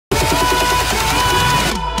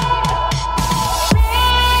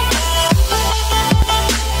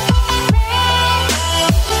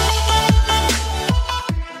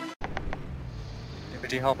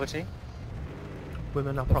hoppity.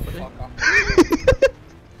 Women are property.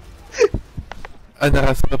 And then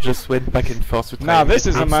I sort of just went back and forth with Now this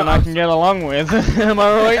is a man I can get along with. Am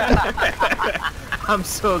I right? I'm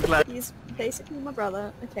so glad. He's basically my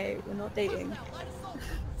brother. Okay, we're not dating.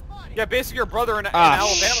 Yeah, basically your brother in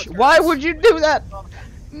Alabama. Why would you do that?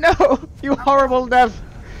 No, you horrible dev.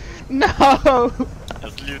 No.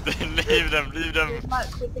 Just leave them, leave them, leave them,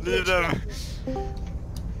 leave them.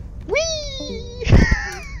 Whee!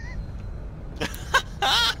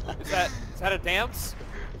 Is that a dance?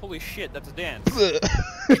 Holy shit, that's a dance.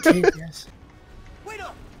 Yes. Wait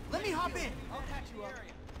up! Let me hop in. I'll catch you up.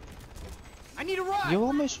 I need a ride. You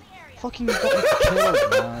almost fucking got me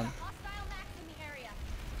killed, man.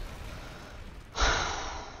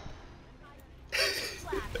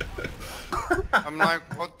 I'm like,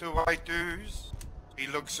 what do I do? He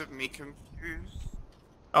looks at me confused.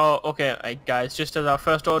 Oh, okay, guys, just as our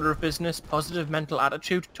first order of business, positive mental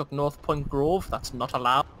attitude took North Point Grove. That's not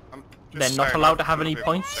allowed. They're not allowed to have any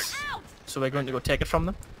points. So we're going to go take it from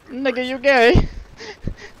them. Nigga, you gay?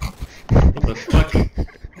 What the fuck?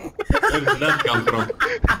 Where did that come from?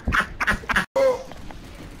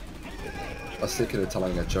 I was thinking of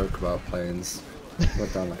telling a joke about planes.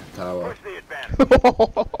 Went down like a tower.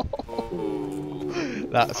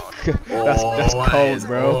 That's cold,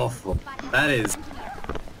 bro. Awful. That is...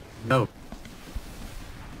 No.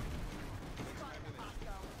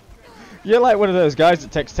 You're like one of those guys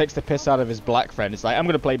that takes the piss out of his black friend. It's like, I'm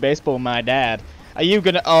gonna play baseball with my dad. Are you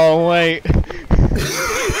gonna... Oh, wait.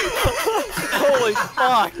 Holy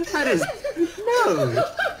fuck! That is... No!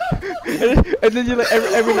 And then you're like,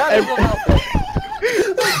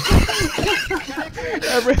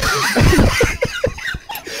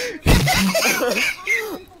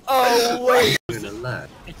 Oh wait!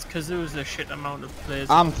 It's because there was a shit amount of players.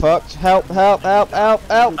 I'm fucked. Help, help, help, help,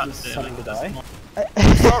 help!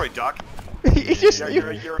 Sorry, Doc. He just... Your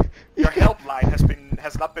helpline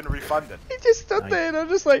has not been refunded. He just stood there and I'm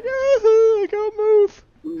just like, I can't move.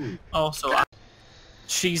 Also,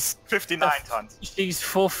 she's 59 tons. She's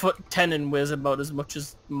 4'10" and weighs about as much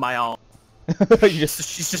as my arm.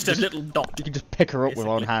 She's just a little dot. You can just pick her up with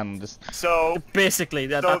one hand. So basically,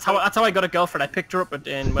 that's how I got a girlfriend. I picked her up when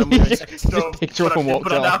we were in so picked her up and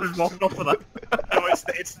walked off. Walked off with her. No,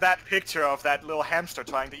 it's that picture of that little hamster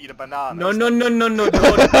trying to eat a banana. No.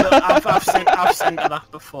 I've sent her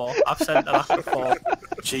that before.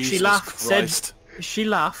 Jesus she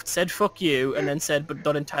laughed, Christ. said fuck you, and then said but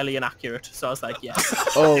not entirely inaccurate. So I was like, yes.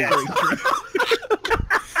 Oh.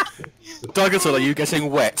 Douglas, are you getting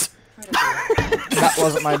wet? That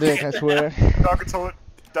wasn't my dick, I swear.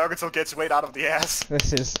 Douglas gets weight out of the ass.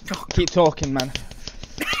 This is... Keep talking, man.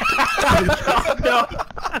 No.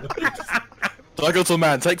 Douglas,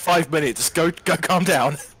 man, take 5 minutes. Go, calm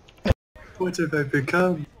down. What have I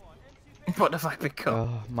become? What have I become?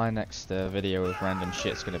 Oh, my next video of random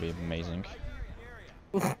shit's gonna be amazing.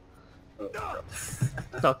 Oh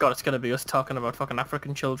god, it's gonna be us talking about fucking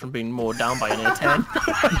African children being mowed down by an A10.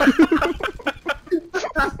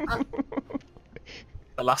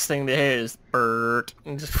 The last thing they hear is bird,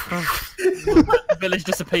 and just the village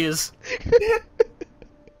disappears.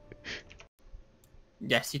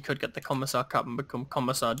 Yes, you could get the Commissar cap and become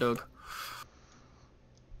Commissar Doug.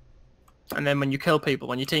 And then when you kill people,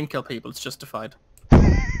 when your team kill people, it's justified.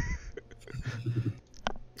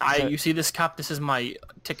 You see this cap? This is my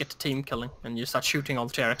ticket to team killing, and you start shooting all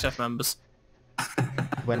the TRXF members.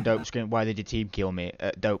 When Dope's going, why did your team kill me?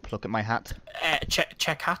 Dope, look at my hat.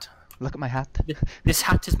 Check hat. Look at my hat. This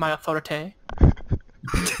hat is my authority.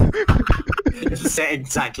 Say it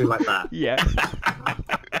exactly like that. Yeah.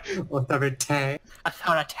 Authority.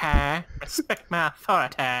 Authority. Respect my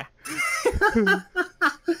authority.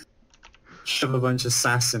 Shove a bunch of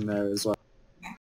sass in there as well.